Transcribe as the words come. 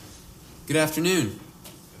Good afternoon.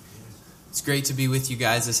 It's great to be with you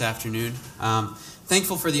guys this afternoon.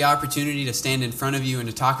 Thankful for the opportunity to stand in front of you and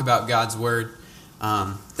to talk about God's Word.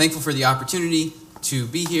 Thankful for the opportunity to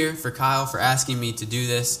be here, for Kyle for asking me to do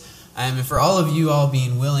this, and for all of you all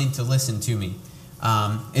being willing to listen to me.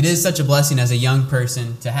 It is such a blessing as a young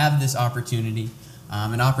person to have this opportunity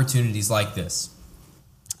and opportunities like this.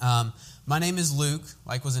 My name is Luke,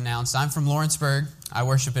 like was announced. I'm from Lawrenceburg. I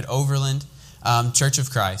worship at Overland Church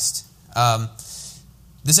of Christ.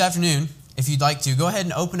 This afternoon, if you'd like to, go ahead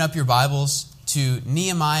and open up your Bibles to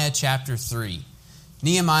Nehemiah chapter 3.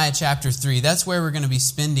 Nehemiah chapter 3, that's where we're going to be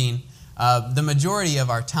spending the majority of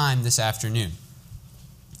our time this afternoon.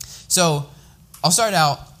 So, I'll start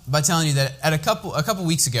out by telling you that a couple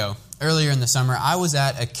weeks ago, earlier in the summer, I was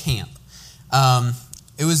at a camp.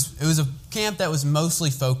 It was a camp that was mostly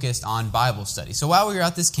focused on Bible study. So while we were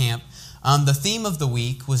at this camp, the theme of the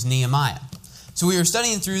week was Nehemiah. So we were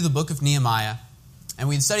studying through the book of Nehemiah, and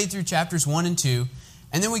we had studied through chapters 1 and 2,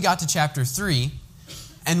 and then we got to chapter 3,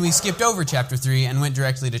 and we skipped over chapter 3 and went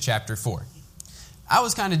directly to chapter 4. I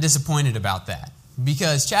was kind of disappointed about that,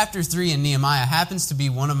 because chapter 3 in Nehemiah happens to be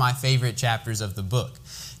one of my favorite chapters of the book.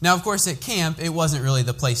 Now, of course, at camp, it wasn't really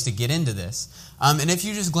the place to get into this. And if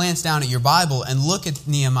you just glance down at your Bible and look at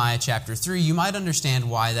Nehemiah chapter 3, you might understand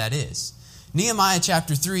why that is. Nehemiah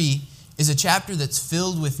chapter 3 is a chapter that's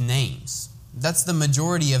filled with names. That's the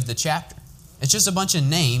majority of the chapter. It's just a bunch of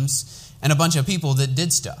names and a bunch of people that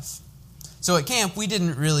did stuff. So at camp, we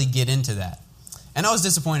didn't really get into that. And I was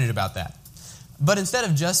disappointed about that. But instead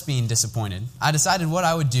of just being disappointed, I decided what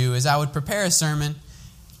I would do is I would prepare a sermon,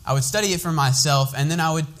 I would study it for myself, and then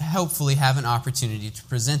I would hopefully have an opportunity to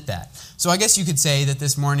present that. So I guess you could say that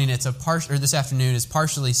this afternoon is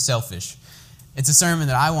partially selfish. It's a sermon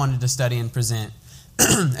that I wanted to study and present,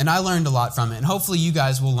 and I learned a lot from it, and hopefully you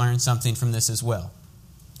guys will learn something from this as well.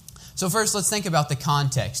 So first, let's think about the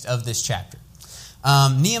context of this chapter.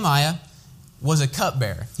 Nehemiah was a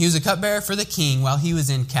cupbearer. He was a cupbearer for the king while he was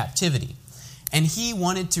in captivity, and he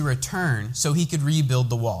wanted to return so he could rebuild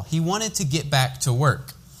the wall. He wanted to get back to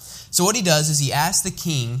work. So what he does is he asks the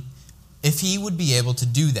king if he would be able to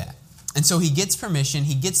do that. And so he gets permission,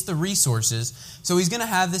 he gets the resources, so he's going to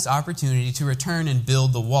have this opportunity to return and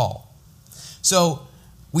build the wall. So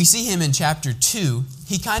we see him in chapter 2,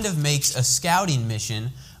 he kind of makes a scouting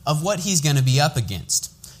mission of what he's going to be up against.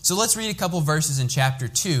 So let's read a couple verses in chapter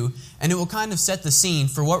 2, and it will kind of set the scene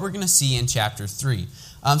for what we're going to see in chapter 3.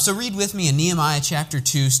 So read with me in Nehemiah chapter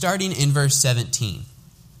 2, starting in verse 17.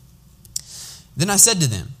 Then I said to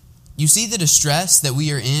them, "You see the distress that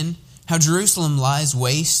we are in, how Jerusalem lies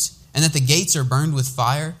waste, and that the gates are burned with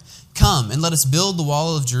fire? Come, and let us build the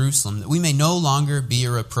wall of Jerusalem, that we may no longer be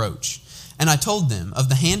a reproach." And I told them of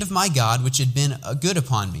the hand of my God, which had been good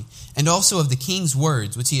upon me, and also of the king's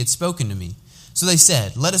words, which he had spoken to me. So they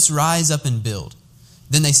said, "Let us rise up and build."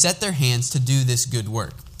 Then they set their hands to do this good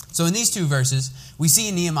work. So in these two verses, we see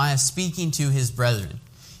Nehemiah speaking to his brethren.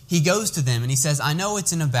 He goes to them and he says, "I know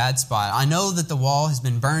it's in a bad spot. I know that the wall has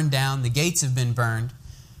been burned down, the gates have been burned.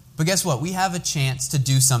 But guess what? We have a chance to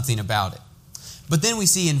do something about it." But then we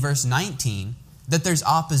see in verse 19 that there's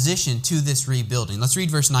opposition to this rebuilding. Let's read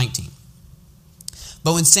verse 19.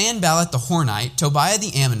 "But when Sanballat the Hornite, Tobiah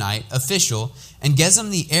the Ammonite, official, and Gesem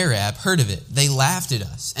the Arab heard of it, they laughed at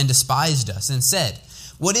us and despised us and said,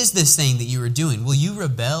 'What is this thing that you are doing? Will you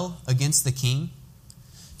rebel against the king?'"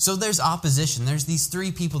 So there's opposition. There's these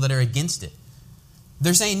three people that are against it.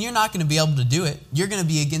 They're saying, "You're not going to be able to do it. You're going to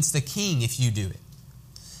be against the king if you do it."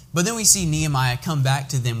 But then we see Nehemiah come back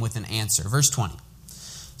to them with an answer. Verse 20.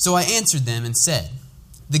 "So I answered them and said,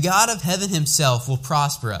 'The God of heaven himself will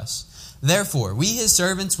prosper us. Therefore, we his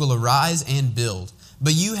servants will arise and build.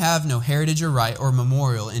 But you have no heritage or right or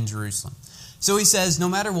memorial in Jerusalem.'" So he says, no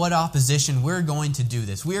matter what opposition, we're going to do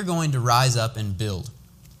this. We're going to rise up and build.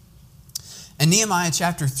 And Nehemiah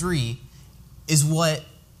chapter 3 is what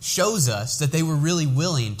shows us that they were really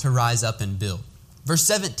willing to rise up and build. Verse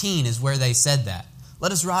 17 is where they said that.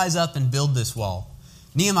 Let us rise up and build this wall.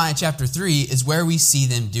 Nehemiah chapter 3 is where we see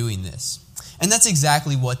them doing this. And that's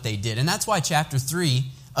exactly what they did. And that's why chapter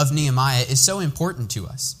 3 of Nehemiah is so important to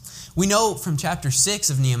us. We know from chapter 6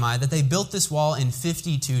 of Nehemiah that they built this wall in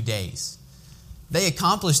 52 days. They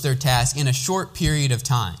accomplished their task in a short period of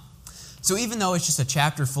time. So even though it's just a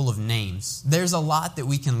chapter full of names, there's a lot that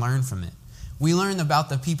we can learn from it. We learn about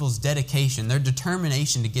the people's dedication, their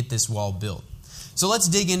determination to get this wall built. So let's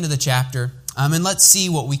dig into the chapter and let's see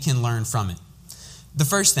what we can learn from it. The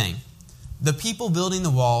first thing, the people building the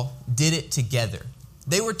wall did it together.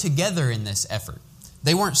 They were together in this effort.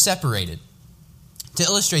 They weren't separated. To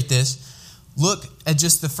illustrate this, look at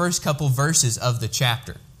just the first couple verses of the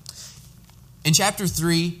chapter. In chapter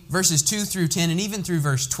 3, verses 2 through 10, and even through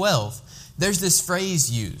verse 12, there's this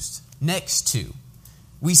phrase used, next to.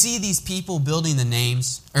 We see these people building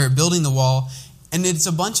the wall, and it's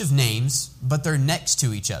a bunch of names, but they're next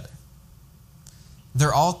to each other.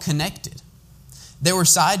 They're all connected. They were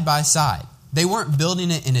side by side. They weren't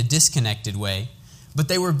building it in a disconnected way, but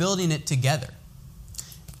they were building it together.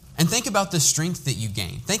 And think about the strength that you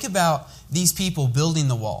gain. Think about these people building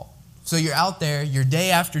the wall. So you're out there, you're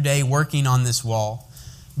day after day working on this wall,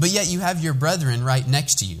 but yet you have your brethren right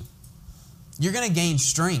next to you. You're going to gain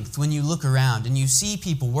strength when you look around and you see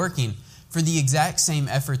people working for the exact same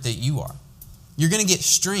effort that you are. You're going to get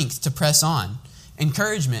strength to press on,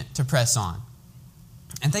 encouragement to press on.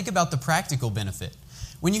 And think about the practical benefit.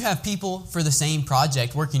 When you have people for the same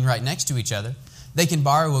project working right next to each other, they can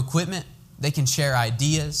borrow equipment, they can share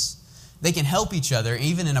ideas, they can help each other,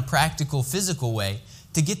 even in a practical, physical way,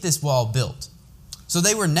 to get this wall built. So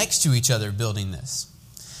they were next to each other building this.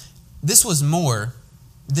 This was more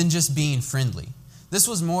than just being friendly. This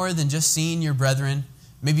was more than just seeing your brethren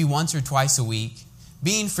maybe once or twice a week,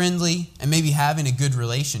 being friendly and maybe having a good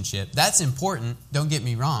relationship. That's important, don't get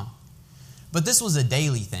me wrong. But this was a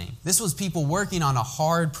daily thing. This was people working on a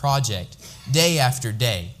hard project day after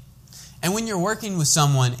day. And when you're working with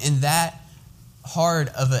someone in that hard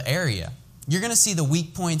of an area, you're going to see the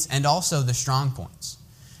weak points and also the strong points.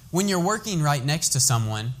 When you're working right next to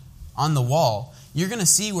someone on the wall, you're going to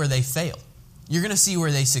see where they fail. You're going to see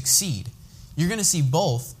where they succeed. You're going to see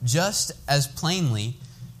both just as plainly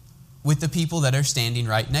with the people that are standing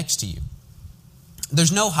right next to you.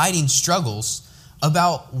 There's no hiding struggles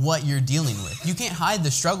about what you're dealing with. You can't hide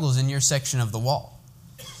the struggles in your section of the wall.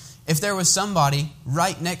 If there was somebody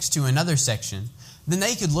right next to another section, then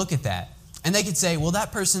they could look at that and they could say, well,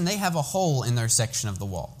 that person, they have a hole in their section of the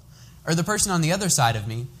wall. Or the person on the other side of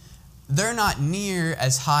me, they're not near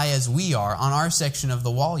as high as we are on our section of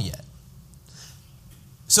the wall yet.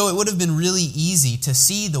 So it would have been really easy to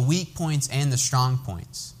see the weak points and the strong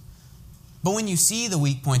points. But when you see the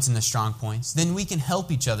weak points and the strong points, then we can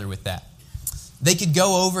help each other with that. They could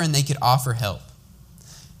go over and they could offer help.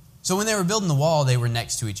 So when they were building the wall, they were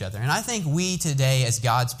next to each other. And I think we today as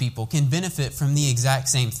God's people can benefit from the exact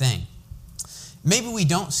same thing. Maybe we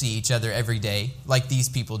don't see each other every day like these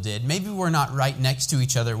people did. Maybe we're not right next to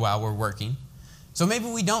each other while we're working. So maybe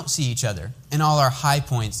we don't see each other in all our high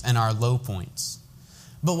points and our low points.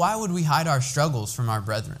 But why would we hide our struggles from our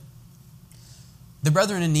brethren? The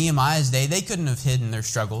brethren in Nehemiah's day, they couldn't have hidden their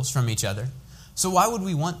struggles from each other. So why would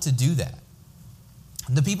we want to do that?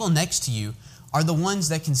 The people next to you are the ones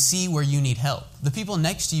that can see where you need help. The people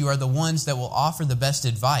next to you are the ones that will offer the best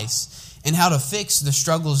advice in how to fix the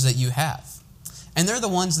struggles that you have. And they're the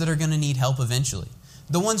ones that are going to need help eventually.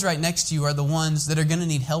 The ones right next to you are the ones that are going to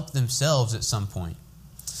need help themselves at some point.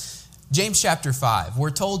 James chapter 5, we're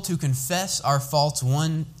told to confess our faults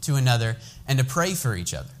one to another and to pray for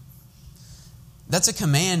each other. That's a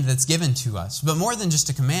command that's given to us. But more than just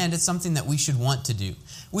a command, it's something that we should want to do.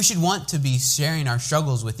 We should want to be sharing our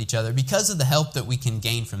struggles with each other because of the help that we can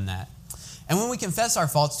gain from that. And when we confess our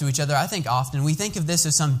faults to each other, I think often we think of this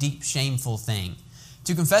as some deep, shameful thing.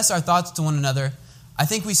 To confess our thoughts to one another, I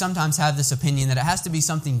think we sometimes have this opinion that it has to be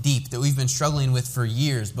something deep that we've been struggling with for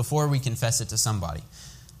years before we confess it to somebody.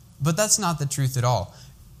 But that's not the truth at all.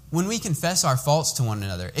 When we confess our faults to one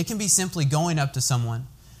another, it can be simply going up to someone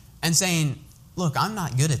and saying, look, I'm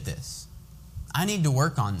not good at this. I need to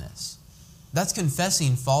work on this. That's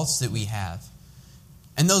confessing faults that we have.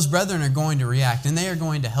 And those brethren are going to react, and they are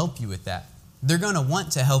going to help you with that. They're going to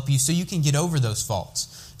want to help you so you can get over those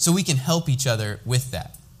faults, so we can help each other with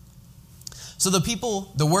that. So the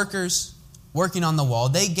people, the workers working on the wall,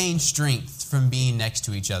 they gain strength from being next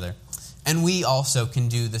to each other. And we also can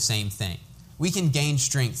do the same thing. We can gain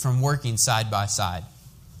strength from working side by side.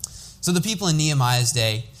 So the people in Nehemiah's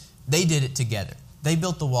day, they did it together. They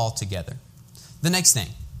built the wall together. The next thing,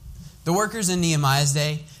 the workers in Nehemiah's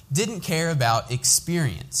day didn't care about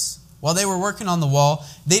experience. While they were working on the wall,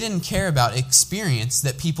 they didn't care about experience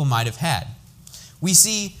that people might have had. We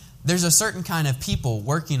see there's a certain kind of people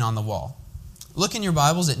working on the wall. Look in your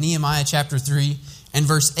Bibles at Nehemiah chapter 3 and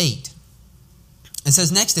verse 8. It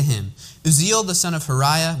says, next to him, Uzziel the son of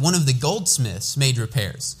Hariah, one of the goldsmiths, made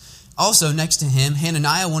repairs. Also next to him,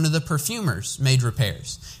 Hananiah, one of the perfumers, made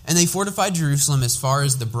repairs. And they fortified Jerusalem as far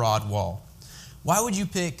as the broad wall. Why would you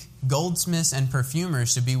pick goldsmiths and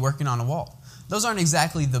perfumers to be working on a wall? Those aren't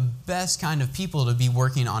exactly the best kind of people to be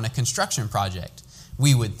working on a construction project,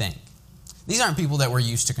 we would think. These aren't people that were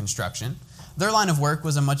used to construction. Their line of work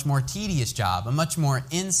was a much more tedious job, a much more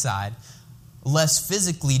inside, less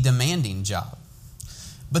physically demanding job.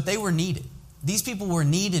 But they were needed. These people were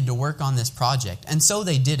needed to work on this project, and so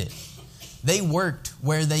they did it. They worked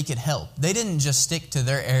where they could help. They didn't just stick to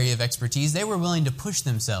their area of expertise. They were willing to push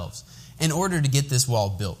themselves in order to get this wall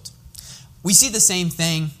built. We see the same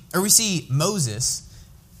thing, or we see Moses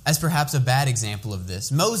as perhaps a bad example of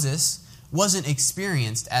this. Moses wasn't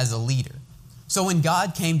experienced as a leader. So when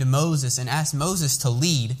God came to Moses and asked Moses to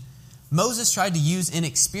lead, Moses tried to use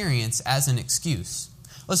inexperience as an excuse.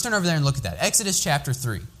 Let's turn over there and look at that. Exodus chapter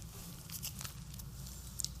 3.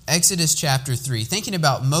 Exodus chapter 3. Thinking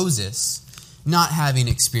about Moses not having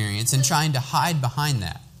experience and trying to hide behind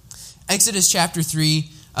that. Exodus chapter 3,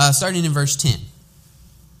 starting in verse 10.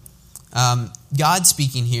 God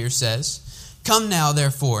speaking here says, "Come now,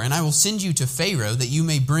 therefore, and I will send you to Pharaoh, that you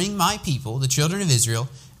may bring my people, the children of Israel,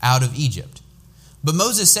 out of Egypt." But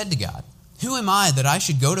Moses said to God, "Who am I that I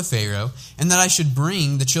should go to Pharaoh, and that I should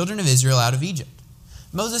bring the children of Israel out of Egypt?"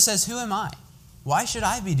 Moses says, "Who am I? Why should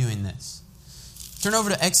I be doing this?" Turn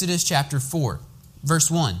over to Exodus chapter 4,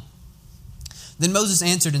 verse 1. Then Moses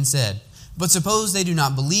answered and said, "But suppose they do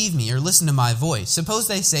not believe me or listen to my voice. Suppose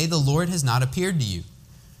they say, 'The Lord has not appeared to you.'"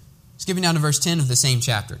 Skipping down to verse 10 of the same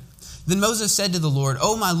chapter. Then Moses said to the Lord,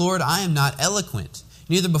 "O my Lord, I am not eloquent.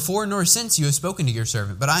 Neither before nor since you have spoken to your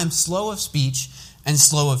servant, but I am slow of speech and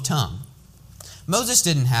slow of tongue." Moses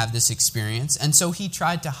didn't have this experience, and so he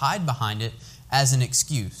tried to hide behind it as an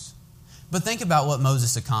excuse. But think about what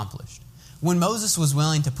Moses accomplished. When Moses was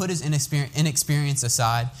willing to put his inexperience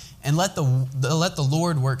aside and let the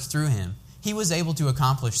Lord work through him, he was able to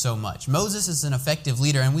accomplish so much. Moses is an effective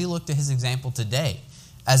leader, and we look to his example today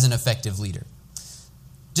as an effective leader.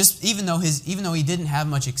 Just even though he didn't have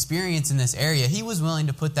much experience in this area, he was willing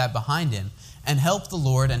to put that behind him and help the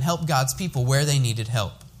Lord and help God's people where they needed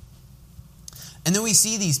help. And then we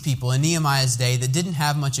see these people in Nehemiah's day that didn't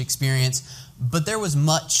have much experience, but there was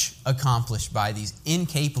much accomplished by these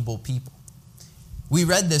incapable people. We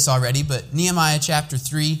read this already, but Nehemiah chapter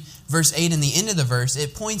 3, verse 8, in the end of the verse,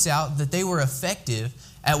 it points out that they were effective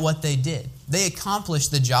at what they did. They accomplished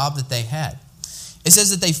the job that they had. It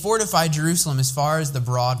says that they fortified Jerusalem as far as the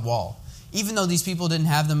broad wall. Even though these people didn't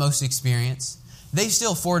have the most experience, they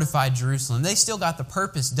still fortified Jerusalem. They still got the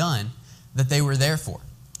purpose done that they were there for.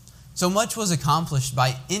 So much was accomplished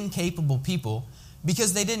by incapable people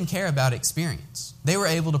because they didn't care about experience. They were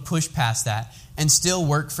able to push past that and still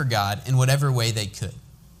work for God in whatever way they could.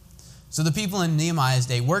 So the people in Nehemiah's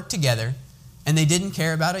day worked together, and they didn't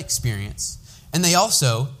care about experience, and they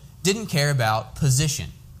also didn't care about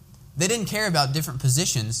position. They didn't care about different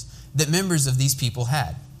positions that members of these people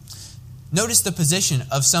had. Notice the position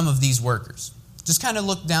of some of these workers. Just kind of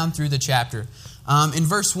look down through the chapter. In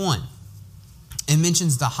verse 1, it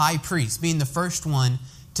mentions the high priest being the first one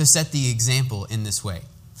to set the example in this way.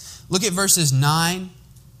 Look at verses 9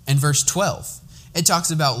 and verse 12. It talks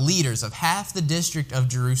about leaders of half the district of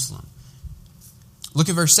Jerusalem. Look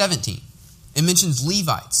at verse 17. It mentions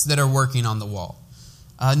Levites that are working on the wall.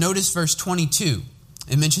 Notice verse 22.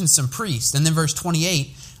 It mentions some priests. And then verse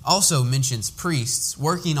 28 also mentions priests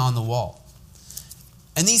working on the wall.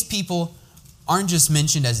 And these people aren't just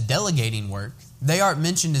mentioned as delegating work. They aren't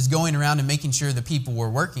mentioned as going around and making sure the people were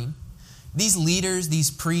working. These leaders, these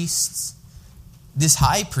priests, this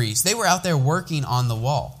high priest, they were out there working on the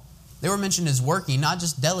wall. They were mentioned as working, not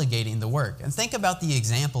just delegating the work. And think about the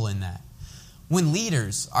example in that. When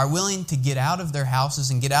leaders are willing to get out of their houses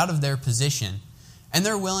and get out of their position, and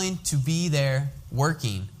they're willing to be there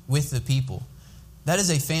working with the people, that is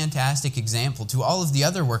a fantastic example to all of the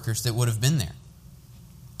other workers that would have been there.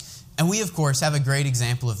 And we, of course, have a great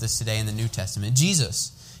example of this today in the New Testament.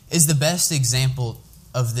 Jesus is the best example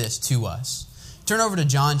of this to us. Turn over to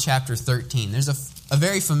John chapter 13. There's a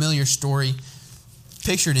very familiar story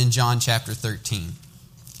pictured in John chapter 13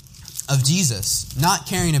 of Jesus not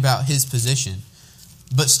caring about his position,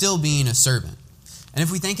 but still being a servant. And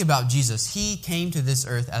if we think about Jesus, he came to this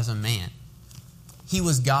earth as a man. He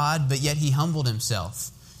was God, but yet he humbled himself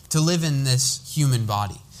to live in this human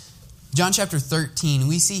body. John chapter 13,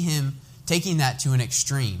 we see him taking that to an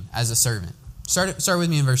extreme as a servant. Start with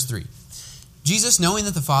me in verse 3. Jesus, knowing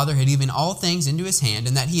that the Father had given all things into his hand,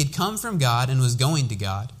 and that he had come from God and was going to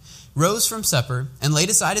God, rose from supper and laid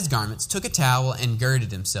aside his garments, took a towel and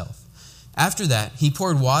girded himself. After that, he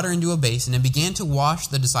poured water into a basin and began to wash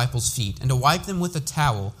the disciples' feet and to wipe them with the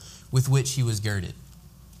towel with which he was girded.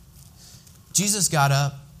 Jesus got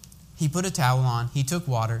up, he put a towel on, he took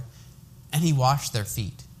water, and he washed their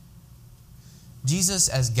feet. Jesus,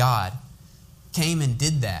 as God, came and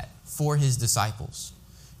did that for his disciples.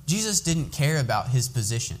 Jesus didn't care about his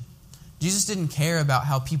position. Jesus didn't care about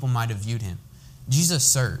how people might have viewed him. Jesus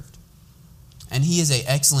served. And he is an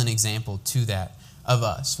excellent example to that of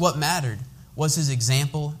us. What mattered was his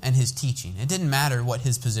example and his teaching. It didn't matter what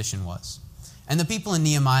his position was. And the people in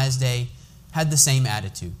Nehemiah's day had the same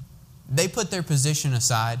attitude. They put their position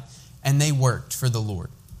aside and they worked for the Lord.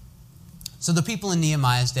 So the people in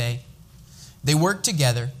Nehemiah's day, they worked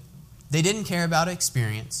together. They didn't care about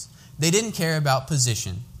experience. They didn't care about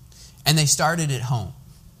position. And they started at home.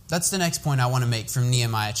 That's the next point I want to make from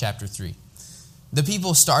Nehemiah chapter 3. The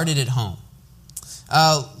people started at home.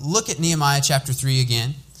 Look at Nehemiah chapter 3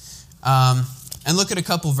 again. And look at a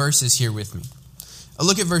couple verses here with me.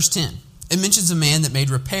 Look at verse 10. It mentions a man that made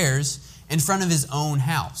repairs in front of his own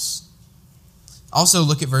house. Also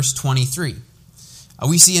look at verse 23.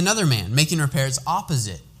 We see another man making repairs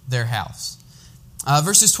opposite their house.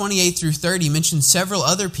 Verses 28 through 30 mention several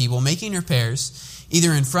other people making repairs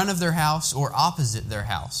either in front of their house or opposite their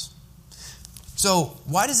house. So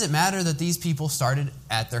why does it matter that these people started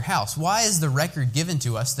at their house? Why is the record given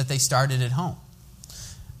to us that they started at home?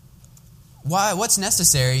 What's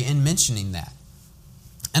necessary in mentioning that?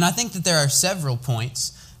 And I think that there are several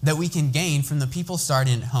points that we can gain from the people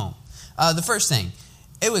starting at home. The first thing,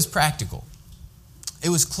 it was practical. It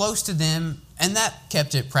was close to them, and that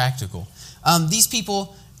kept it practical. These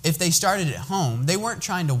people, if they started at home, they weren't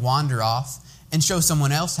trying to wander off and show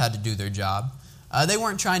someone else how to do their job. They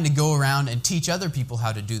weren't trying to go around and teach other people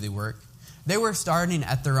how to do the work. They were starting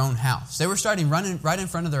at their own house. They were starting right in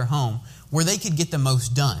front of their home where they could get the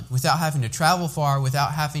most done without having to travel far,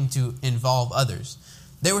 without having to involve others.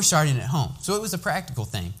 They were starting at home. So it was a practical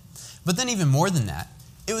thing. But then even more than that,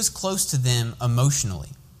 it was close to them emotionally.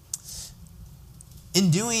 In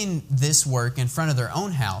doing this work in front of their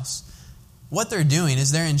own house, what they're doing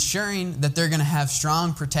is they're ensuring that they're going to have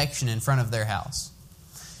strong protection in front of their house.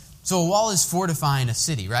 So a wall is fortifying a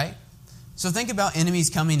city, right? So think about enemies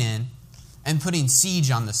coming in and putting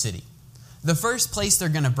siege on the city. The first place they're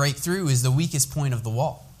going to break through is the weakest point of the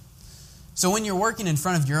wall. So when you're working in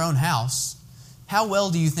front of your own house, how well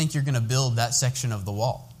do you think you're going to build that section of the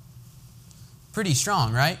wall? Pretty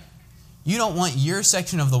strong, right? You don't want your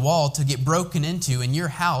section of the wall to get broken into and your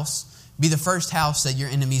house be the first house that your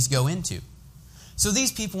enemies go into. So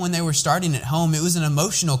these people, when they were starting at home, it was an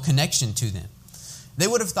emotional connection to them. They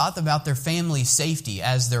would have thought about their family's safety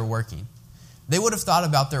as they're working. They would have thought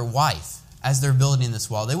about their wife as they're building this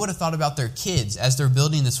wall. They would have thought about their kids as they're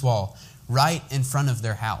building this wall right in front of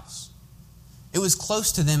their house. It was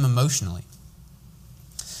close to them emotionally.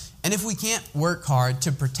 And if we can't work hard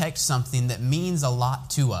to protect something that means a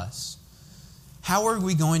lot to us, how are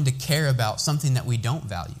we going to care about something that we don't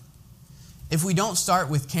value? If we don't start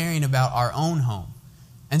with caring about our own home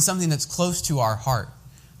and something that's close to our heart,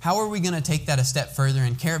 how are we going to take that a step further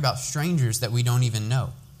and care about strangers that we don't even know?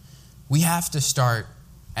 We have to start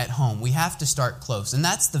at home. We have to start close, and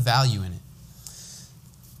that's the value in it.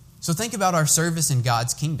 So think about our service in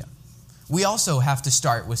God's kingdom. We also have to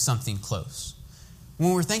start with something close.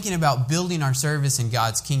 When we're thinking about building our service in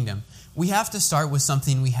God's kingdom, we have to start with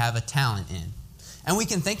something we have a talent in. And we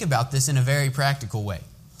can think about this in a very practical way.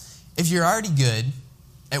 If you're already good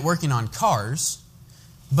at working on cars,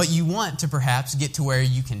 but you want to perhaps get to where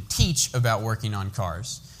you can teach about working on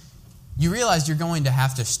cars, you realize you're going to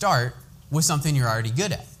have to start with something you're already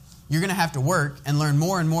good at. You're going to have to work and learn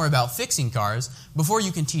more and more about fixing cars before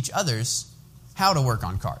you can teach others how to work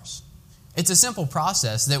on cars. It's a simple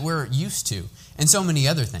process that we're used to and so many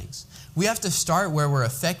other things. We have to start where we're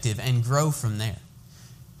effective and grow from there.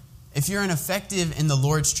 If you're effective in the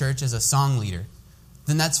Lord's church as a song leader,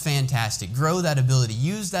 then that's fantastic. Grow that ability.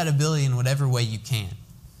 Use that ability in whatever way you can.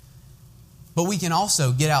 But we can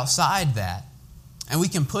also get outside that, and we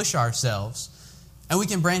can push ourselves, and we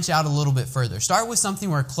can branch out a little bit further. Start with something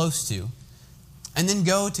we're close to, and then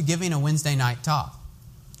go to giving a Wednesday night talk.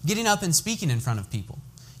 Getting up and speaking in front of people.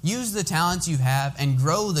 Use the talents you have and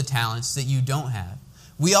grow the talents that you don't have.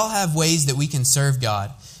 We all have ways that we can serve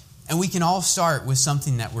God, and we can all start with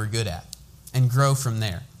something that we're good at and grow from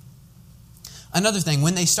there. Another thing,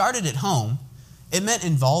 when they started at home, it meant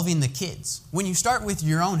involving the kids. When you start with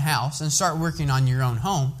your own house and start working on your own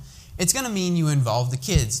home, it's going to mean you involve the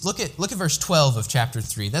kids. Look at verse 12 of chapter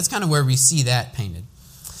 3. That's kind of where we see that painted.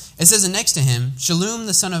 It says, and next to him, Shallum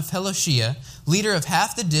the son of Hoshea, leader of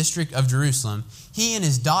half the district of Jerusalem, he and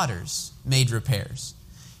his daughters made repairs.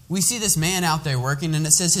 We see this man out there working, and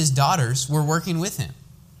it says his daughters were working with him.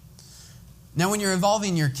 Now, when you're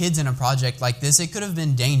involving your kids in a project like this, it could have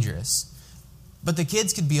been dangerous. But the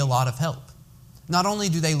kids could be a lot of help. Not only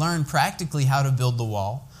do they learn practically how to build the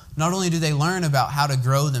wall, not only do they learn about how to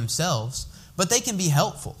grow themselves, but they can be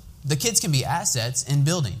helpful. The kids can be assets in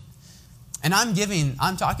building. And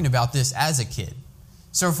I'm talking about this as a kid.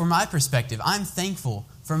 So from my perspective, I'm thankful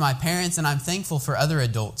for my parents, and I'm thankful for other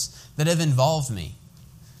adults that have involved me.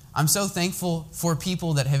 I'm so thankful for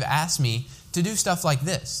people that have asked me to do stuff like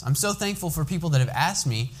this. I'm so thankful for people that have asked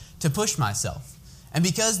me to push myself. And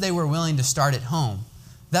because they were willing to start at home,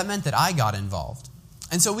 that meant that I got involved.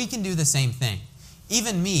 And so we can do the same thing.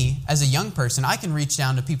 Even me, as a young person, I can reach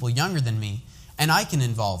down to people younger than me, and I can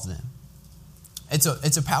involve them.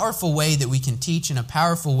 It's a powerful way that we can teach and a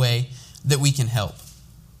powerful way that we can help.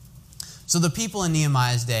 So the people in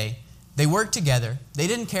Nehemiah's day, they worked together. They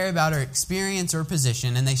didn't care about our experience or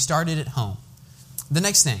position, and they started at home. The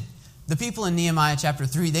next thing, the people in Nehemiah chapter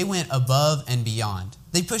 3, they went above and beyond.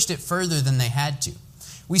 They pushed it further than they had to.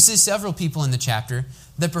 We see several people in the chapter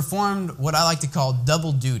that performed what I like to call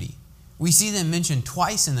double duty. We see them mentioned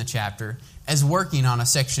twice in the chapter as working on a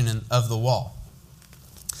section of the wall.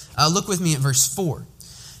 Look with me at verse 4.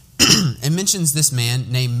 It mentions this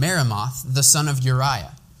man named Meremoth, the son of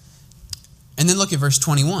Uriah. And then look at verse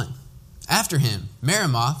 21. After him,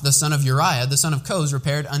 Meremoth, the son of Uriah, the son of Koz,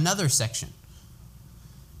 repaired another section.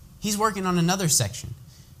 He's working on another section.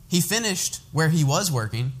 He finished where he was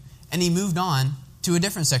working, and he moved on to a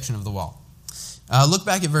different section of the wall. Look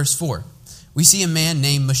back at verse 4. We see a man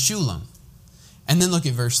named Meshullam. And then look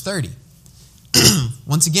at verse 30.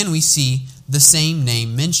 Once again, we see the same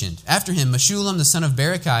name mentioned. After him, Meshullam, the son of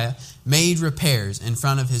Berechiah, made repairs in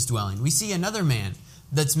front of his dwelling. We see another man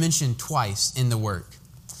that's mentioned twice in the work.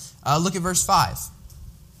 Look at verse 5.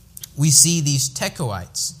 We see these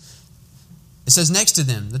Tekoites. It says, next to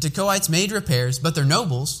them, the Tekoites made repairs, but their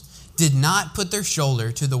nobles did not put their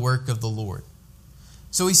shoulder to the work of the Lord.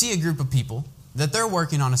 So we see a group of people that they're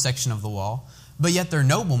working on a section of the wall, but yet their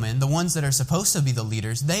noblemen, the ones that are supposed to be the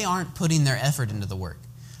leaders, they aren't putting their effort into the work.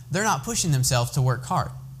 They're not pushing themselves to work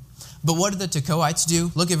hard. But what did the Tekoites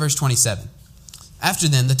do? Look at verse 27. After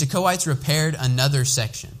them, the Tekoites repaired another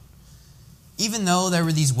section. Even though there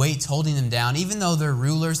were these weights holding them down, even though their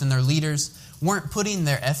rulers and their leaders weren't putting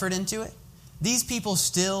their effort into it, these people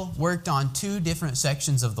still worked on two different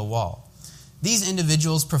sections of the wall. These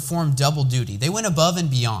individuals performed double duty. They went above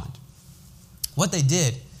and beyond. What they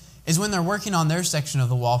did is when they're working on their section of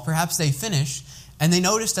the wall, perhaps they finish and they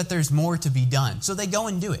notice that there's more to be done. So they go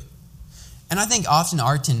and do it. And I think often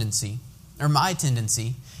our tendency, or my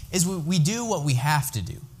tendency, is we do what we have to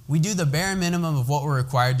do. We do the bare minimum of what we're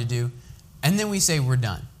required to do, and then we say we're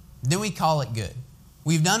done. Then we call it good.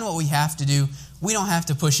 We've done what we have to do. We don't have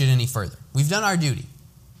to push it any further. We've done our duty.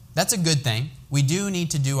 That's a good thing. We do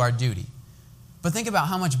need to do our duty. But think about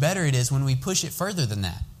how much better it is when we push it further than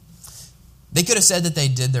that. They could have said that they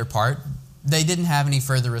did their part. They didn't have any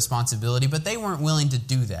further responsibility, but they weren't willing to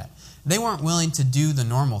do that. They weren't willing to do the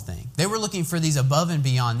normal thing. They were looking for these above and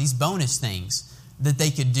beyond, these bonus things that they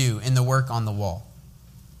could do in the work on the wall.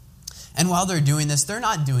 And while they're doing this, they're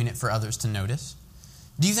not doing it for others to notice.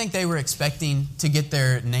 Do you think they were expecting to get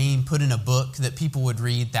their name put in a book that people would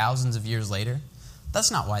read thousands of years later?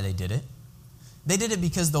 That's not why they did it. They did it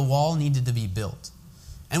because the wall needed to be built.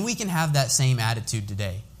 And we can have that same attitude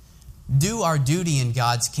today. Do our duty in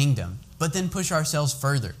God's kingdom, but then push ourselves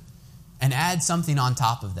further and add something on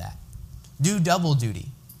top of that. Do double duty.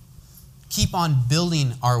 Keep on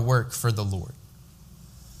building our work for the Lord.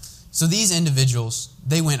 So these individuals,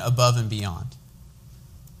 they went above and beyond.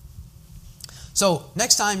 So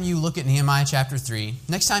next time you look at Nehemiah chapter 3,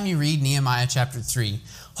 next time you read Nehemiah chapter 3,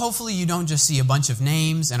 hopefully you don't just see a bunch of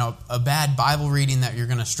names and a bad Bible reading that you're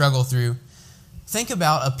going to struggle through. Think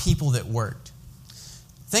about a people that worked.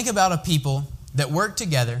 Think about a people that worked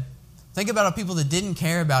together. Think about a people that didn't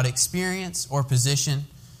care about experience or position.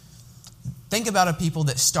 Think about a people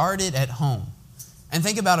that started at home. And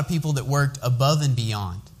think about a people that worked above and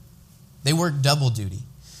beyond. They worked double duty.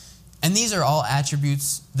 And these are all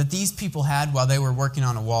attributes that these people had while they were working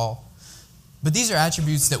on a wall. But these are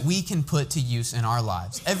attributes that we can put to use in our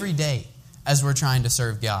lives every day as we're trying to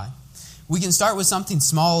serve God. We can start with something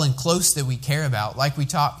small and close that we care about, like we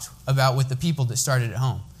talked about with the people that started at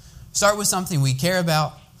home. Start with something we care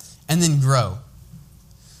about and then grow.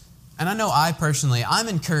 And I know I'm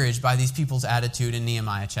encouraged by these people's attitude in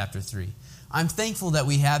Nehemiah chapter 3. I'm thankful that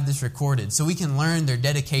we have this recorded so we can learn their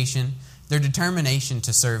dedication, their determination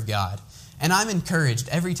to serve God. And I'm encouraged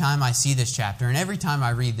every time I see this chapter and every time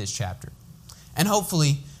I read this chapter. And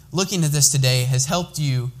hopefully, looking at this today has helped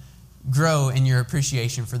you grow in your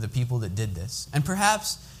appreciation for the people that did this. And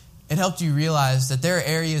perhaps it helped you realize that there are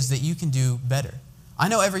areas that you can do better. I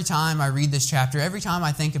know every time I read this chapter, every time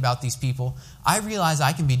I think about these people, I realize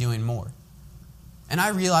I can be doing more. And I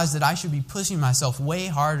realize that I should be pushing myself way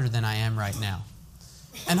harder than I am right now.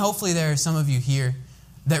 And hopefully there are some of you here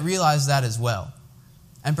that realize that as well.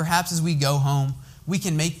 And perhaps as we go home, we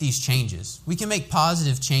can make these changes. We can make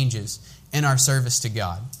positive changes in our service to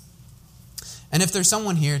God. And if there's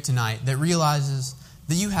someone here tonight that realizes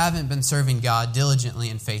that you haven't been serving God diligently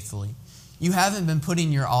and faithfully, you haven't been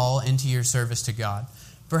putting your all into your service to God,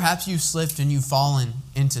 perhaps you've slipped and you've fallen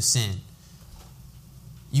into sin,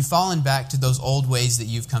 you've fallen back to those old ways that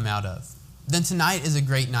you've come out of, then tonight is a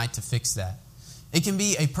great night to fix that. It can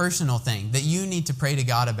be a personal thing that you need to pray to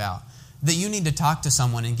God about, that you need to talk to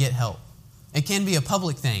someone and get help. It can be a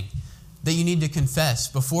public thing that you need to confess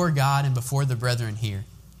before God and before the brethren here.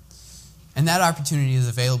 And that opportunity is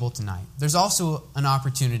available tonight. There's also an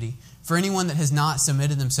opportunity for anyone that has not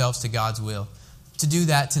submitted themselves to God's will to do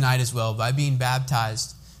that tonight as well by being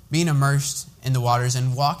baptized, being immersed in the waters,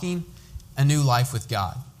 and walking a new life with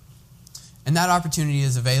God. And that opportunity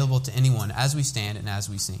is available to anyone as we stand and as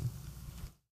we sing.